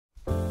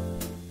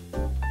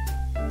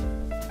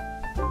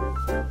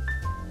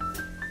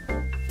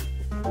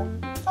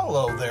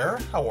Hello there,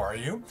 how are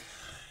you?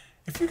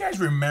 If you guys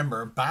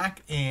remember,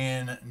 back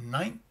in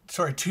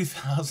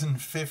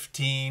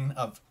 2015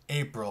 of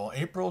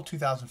April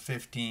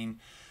 2015,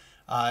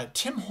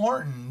 Tim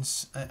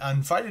Hortons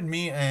invited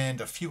me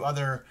and a few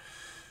other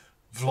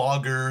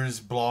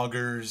bloggers,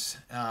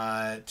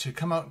 to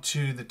come out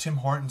to the Tim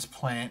Hortons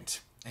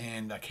plant,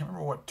 and I can't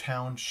remember what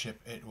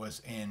township it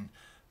was in,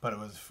 but it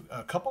was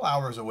a couple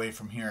hours away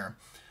from here.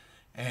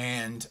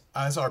 And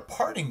as our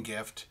parting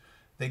gift,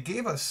 they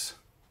gave us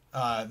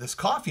this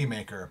coffee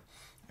maker,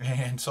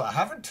 and so I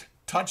haven't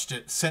touched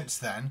it since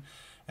then,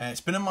 and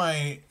it's been in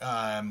my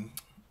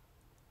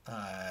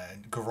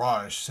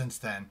garage since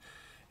then,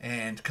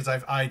 and because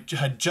I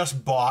had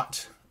just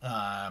bought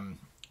a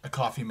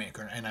coffee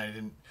maker and I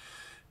didn't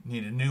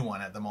need a new one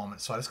at the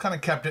moment, so I just kind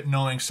of kept it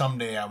knowing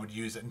someday I would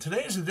use it, and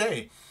today is the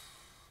day.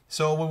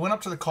 So we went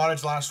up to the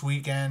cottage last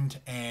weekend,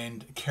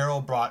 and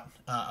Carol brought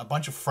a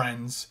bunch of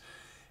friends,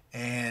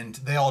 and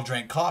they all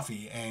drank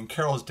coffee. And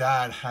Carol's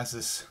dad has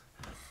this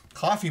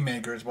coffee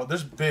maker. It's about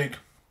this big.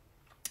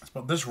 It's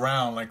about this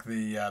round, like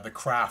the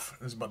carafe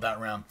is about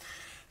that round.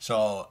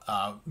 So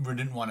we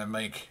didn't want to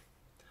make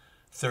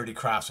 30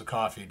 carafes of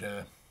coffee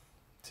to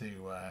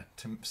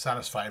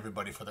satisfy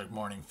everybody for their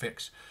morning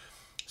fix.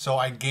 So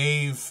I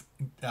gave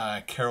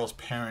Carol's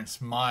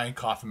parents my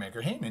coffee maker,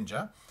 Hey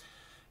Ninja,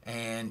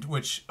 and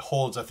which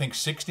holds, I think,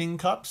 16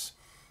 cups.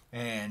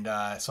 And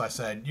so I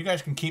said, you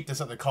guys can keep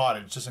this at the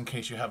cottage just in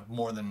case you have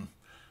more than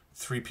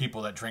 3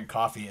 people that drink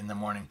coffee in the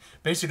morning.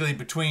 Basically,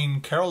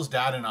 between Carol's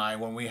dad and I,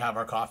 when we have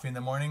our coffee in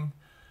the morning,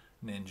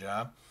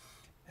 Ninja,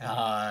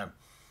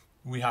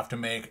 we have to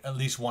make at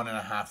least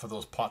 1.5 of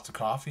those pots of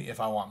coffee if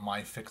I want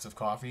my fix of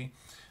coffee,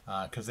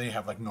 because they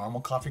have like normal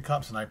coffee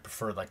cups, and I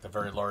prefer like the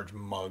very large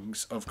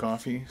mugs of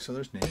coffee. So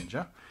there's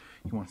Ninja.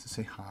 He wants to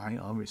say hi,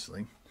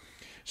 obviously.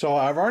 So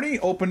I've already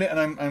opened it,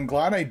 and I'm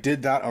glad I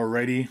did that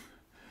already.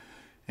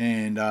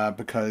 And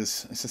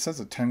because it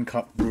says a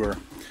 10-cup brewer,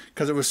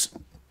 because it was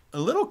a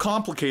little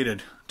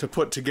complicated to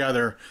put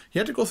together. You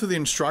had to go through the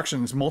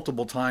instructions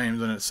multiple times,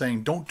 and it's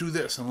saying don't do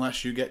this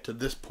unless you get to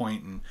this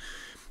point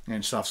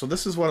and stuff. So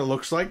this is what it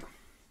looks like.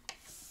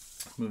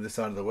 Move this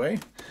out of the way.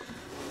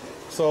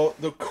 So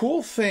the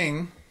cool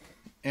thing,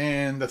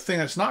 and the thing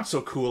that's not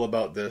so cool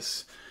about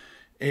this,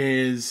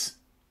 is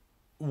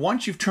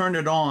once you've turned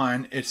it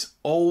on, it's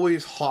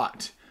always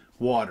hot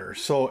water.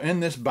 So in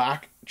this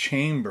back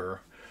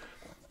chamber,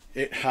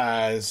 it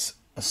has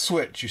a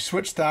switch. You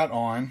switch that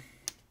on,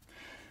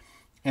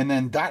 and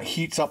then that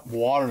heats up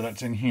water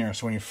that's in here.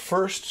 So when you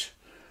first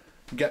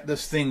get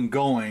this thing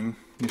going,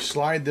 you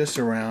slide this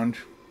around.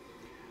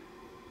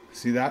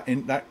 See that?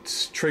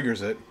 That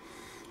triggers it.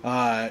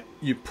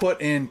 You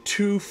put in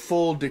 2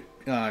 full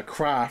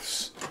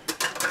carafes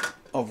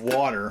of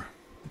water.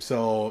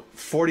 So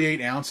 48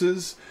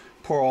 ounces.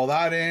 Pour all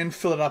that in,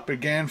 fill it up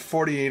again,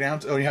 48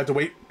 ounces. Oh, you have to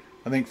wait,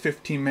 I think,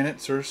 15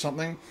 minutes or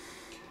something.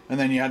 And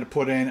then you had to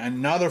put in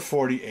another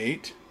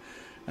 48.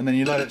 And then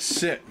you let it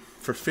sit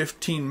for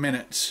 15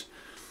 minutes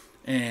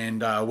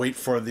and wait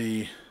for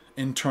the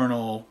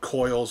internal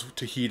coils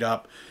to heat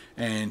up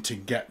and to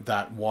get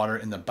that water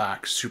in the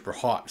back super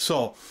hot.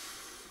 So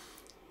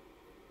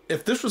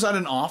if this was at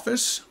an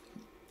office,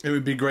 it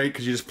would be great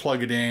because you just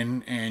plug it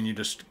in and it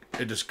just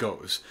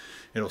goes.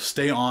 It'll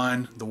stay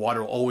on, the water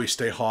will always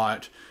stay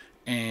hot,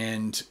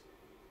 and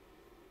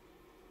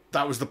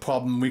that was the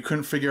problem we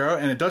couldn't figure out.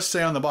 And it does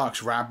say on the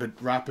box rapid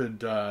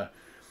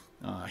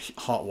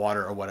hot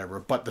water or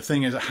whatever, but the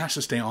thing is it has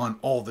to stay on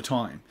all the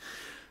time.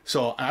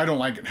 So I don't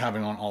like it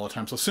having on all the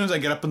time. So as soon as I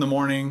get up in the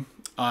morning,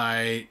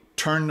 I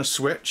turn the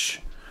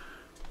switch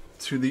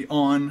to the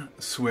on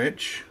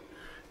switch.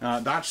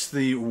 That's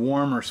the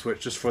warmer switch,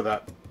 just for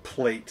that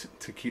plate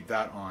to keep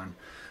that on.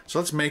 So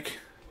let's make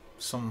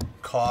some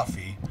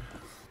coffee.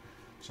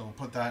 So we'll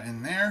put that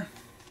in there.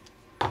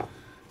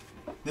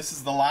 This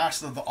is the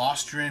last of the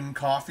Austrian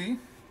coffee.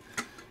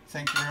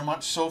 Thank you very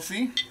much,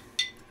 Sophie.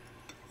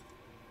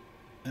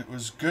 It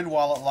was good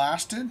while it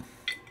lasted.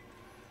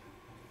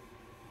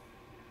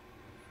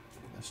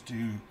 Let's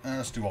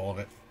do all of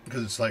it,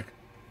 because it's like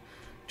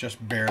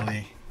just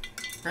barely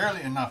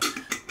enough.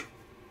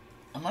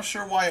 I'm not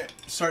sure why it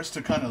starts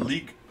to kind of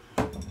leak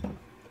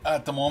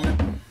at the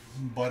moment,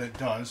 but it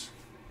does.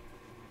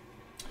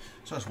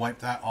 So let's wipe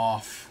that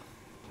off.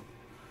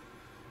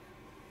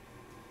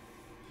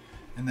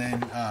 And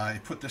then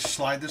you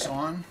slide this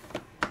on,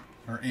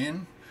 or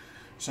in.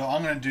 So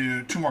I'm going to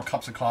do 2 more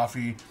cups of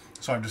coffee.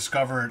 So I've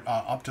discovered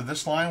up to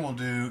this line we'll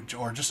do,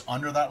 or just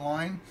under that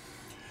line.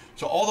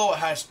 So although it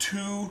has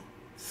 2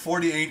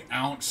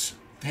 48-ounce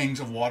things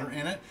of water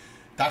in it,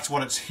 that's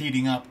what it's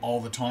heating up all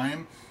the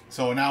time.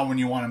 So now when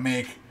you want to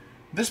make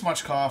this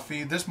much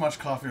coffee, or this much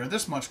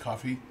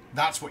coffee,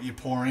 that's what you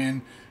pour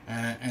in,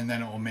 and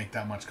then it will make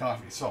that much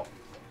coffee. So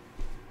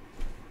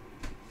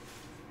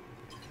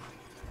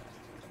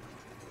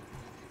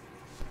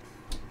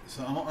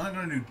I'm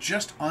going to do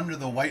just under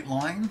the white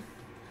line,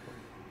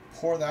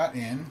 pour that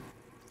in.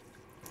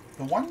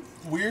 The one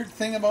weird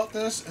thing about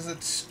this is it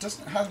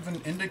doesn't have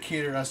an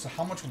indicator as to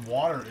how much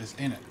water is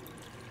in it.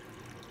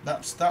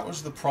 that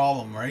was the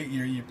problem, right?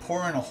 You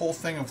pour in a whole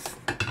thing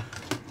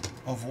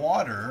of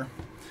water,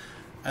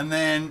 and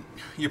then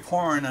you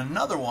pour in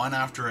another one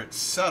after it's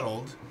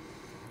settled,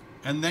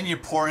 and then you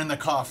pour in the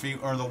coffee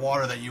or the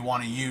water that you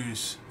want to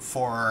use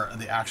for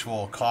the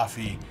actual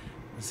coffee.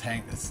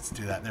 Let's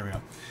do that. There we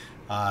go.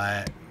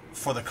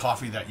 For the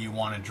coffee that you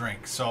want to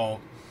drink. So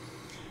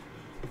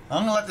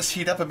I'm gonna let this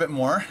heat up a bit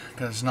more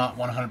because it's not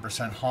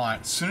 100%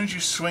 hot. As soon as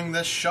you swing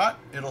this shut,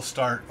 it'll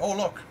start. Oh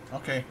look,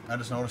 okay, I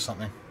just noticed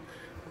something.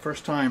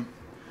 First time,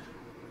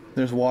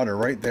 there's water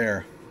right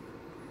there.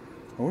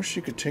 I wish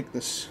you could take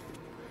this,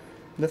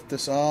 lift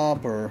this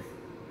up, or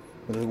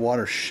there's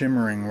water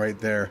shimmering right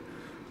there.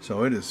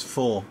 So it is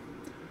full.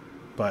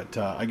 But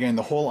again,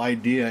 the whole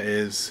idea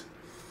is,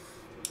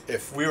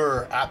 if we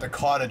were at the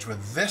cottage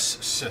with this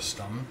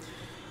system,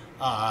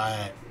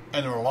 and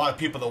there were a lot of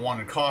people that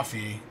wanted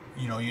coffee,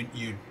 you know,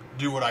 you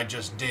do what I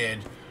just did,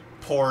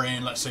 pour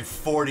in, let's say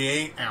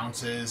 48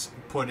 ounces,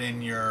 put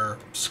in your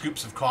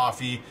scoops of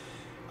coffee,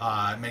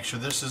 make sure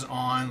this is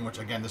on, which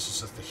again, this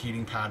is just the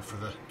heating pad for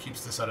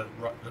keeps this at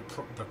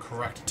the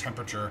correct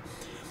temperature.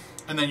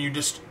 And then you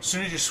just, as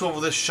soon as you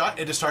swivel this shut,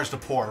 it just starts to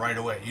pour right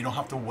away. You don't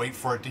have to wait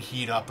for it to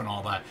heat up and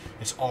all that.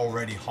 It's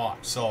already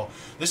hot. So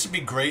this would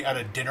be great at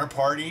a dinner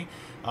party.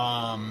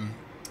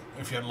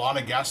 If you had a lot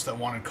of guests that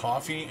wanted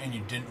coffee and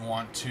you didn't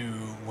want to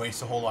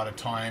waste a whole lot of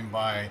time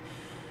by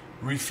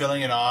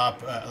refilling it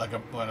up like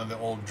one of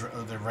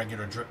the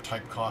regular drip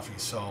type coffee.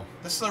 So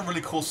this is a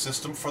really cool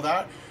system for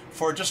that.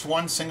 For just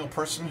one single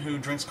person who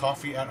drinks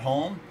coffee at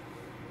home,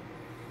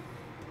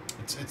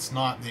 it's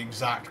not the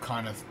exact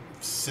kind of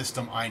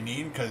system I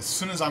need, because as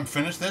soon as I'm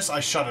finished this, I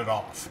shut it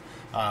off.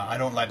 I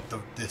don't let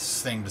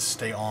this thing just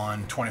stay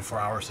on 24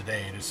 hours a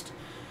day.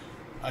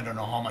 I don't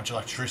know how much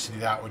electricity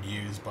that would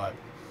use, but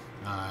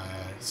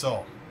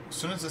so as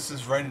soon as this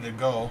is ready to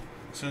go,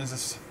 as soon as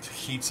this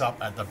heats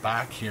up at the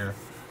back here,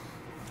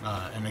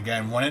 and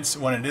again, when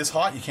it is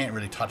hot, you can't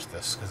really touch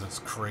this because it's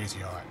crazy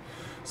hot.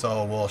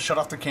 So we'll shut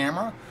off the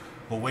camera.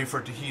 We'll wait for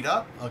it to heat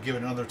up. I'll give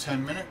it another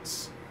 10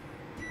 minutes.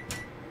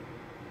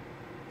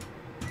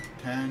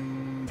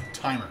 10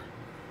 timer,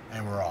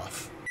 and we're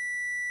off.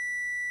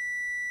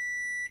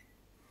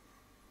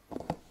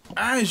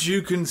 As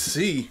you can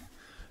see,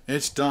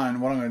 it's done.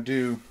 What I'm going to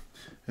do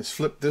is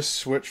flip this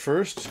switch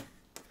first,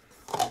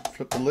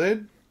 flip the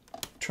lid,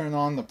 turn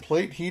on the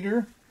plate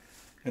heater.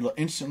 It'll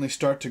instantly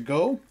start to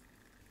go.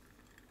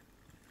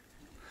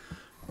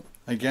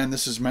 Again,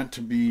 this is meant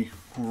to be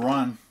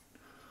run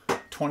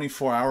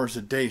 24 hours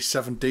a day,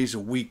 7 days a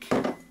week.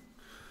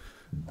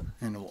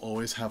 And it'll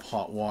always have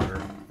hot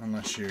water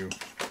unless you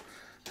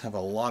have a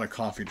lot of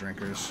coffee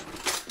drinkers.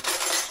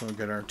 So we'll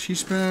get our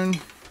teaspoon.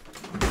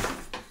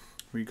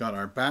 We got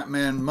our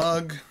Batman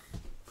mug.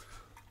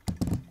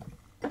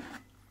 I'm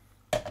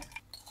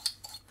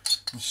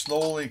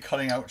slowly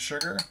cutting out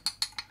sugar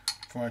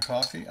for my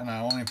coffee, and I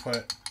only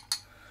put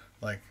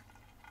like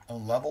a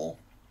level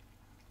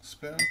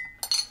spoon.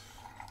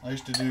 I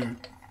used to do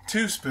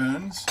 2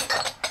 spoons,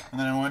 and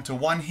then I went to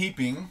 1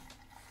 heaping.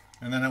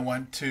 And then it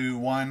went to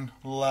 1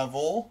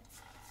 level,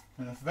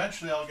 and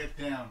eventually I'll get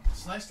down.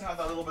 It's nice to have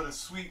that little bit of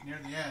sweet near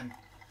the end.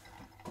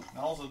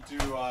 I'll also do,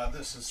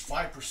 this is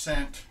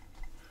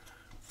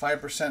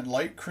 5%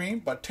 light cream,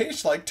 but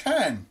tastes like 10.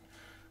 I'm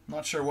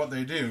not sure what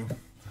they do.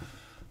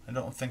 I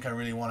don't think I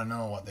really want to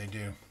know what they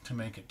do to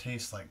make it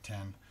taste like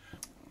 10.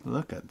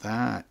 Look at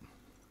that.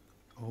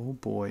 Oh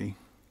boy.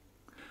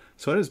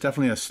 So it is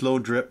definitely a slow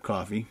drip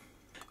coffee.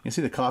 You can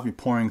see the coffee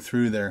pouring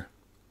through there.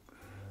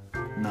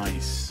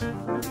 Nice.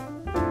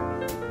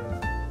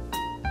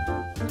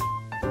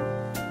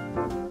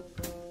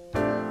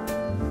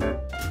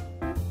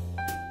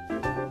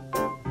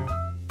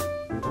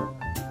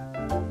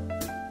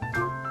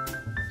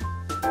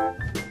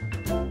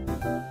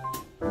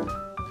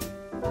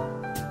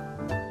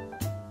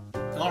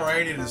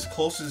 Alright, it is as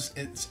close as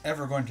it's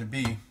ever going to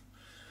be.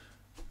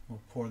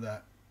 We'll pour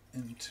that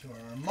into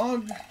our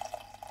mug.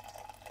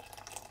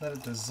 Let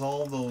it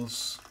dissolve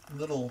those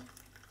little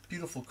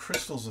beautiful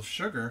crystals of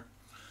sugar.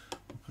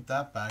 We'll put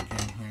that back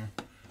in here.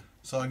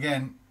 So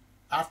again,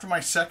 after my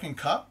second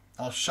cup,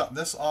 I'll shut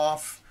this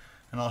off,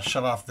 and I'll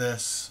shut off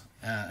this,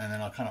 and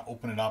then I'll kind of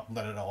open it up,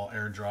 let it all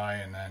air dry,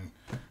 and then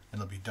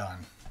it'll be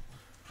done.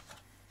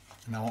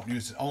 And I won't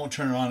use it. I won't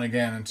turn it on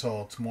again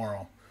until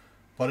tomorrow.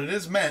 But it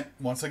is meant,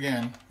 once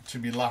again, to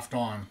be left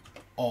on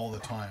all the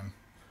time.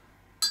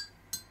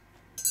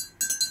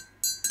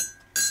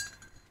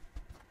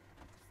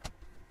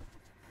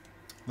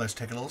 Let's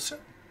take a little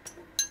sip.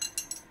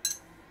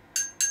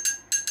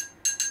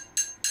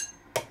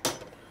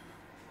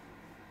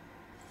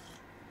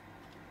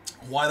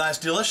 Why, that's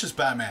delicious,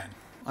 Batman.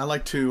 I'd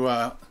like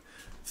to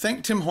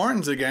thank Tim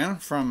Hortons again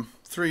from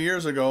 3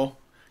 years ago,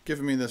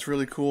 giving me this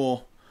really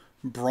cool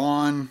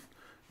Braun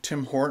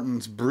Tim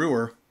Hortons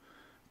brewer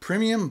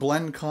premium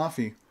blend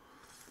coffee.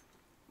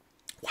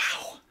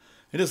 Wow,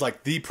 it is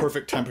like the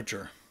perfect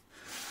temperature.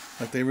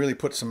 Like, they really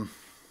put some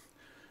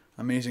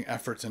amazing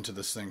efforts into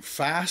this thing.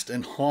 Fast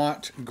and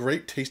hot,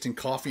 great tasting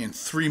coffee in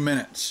 3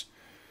 minutes.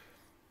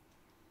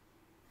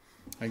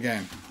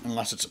 Again,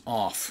 unless it's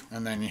off,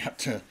 and then you have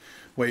to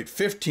wait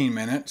 15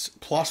 minutes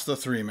plus the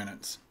 3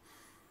 minutes.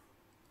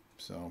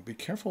 So be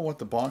careful what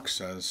the box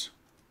says.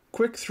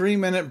 Quick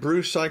 3-minute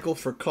brew cycle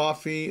for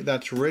coffee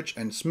that's rich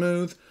and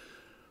smooth.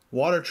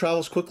 Water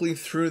travels quickly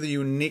through the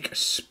unique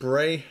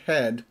spray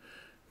head.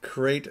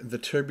 Create the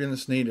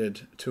turbulence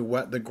needed to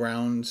wet the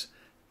grounds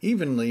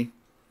evenly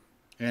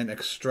and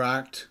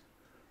extract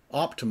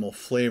optimal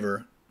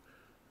flavor.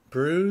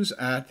 Brews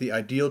at the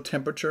ideal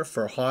temperature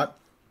for hot,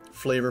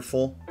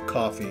 flavorful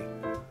coffee.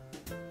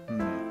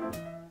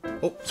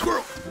 Oh,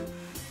 squirrel!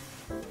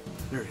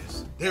 There he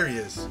is. There he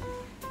is.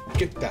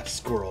 Get that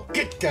squirrel.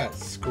 Get that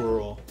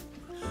squirrel.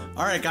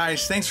 Alright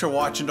guys, thanks for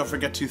watching. Don't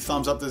forget to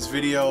thumbs up this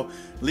video.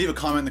 Leave a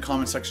comment in the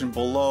comment section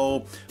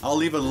below. I'll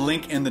leave a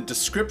link in the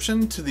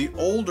description to the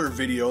older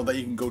video that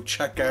you can go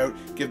check out.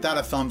 Give that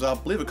a thumbs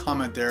up. Leave a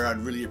comment there. I'd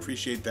really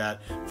appreciate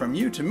that from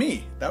you to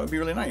me. That would be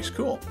really nice.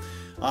 Cool.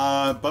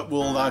 But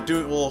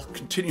we'll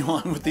continue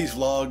on with these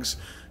vlogs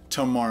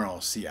tomorrow.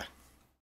 See ya.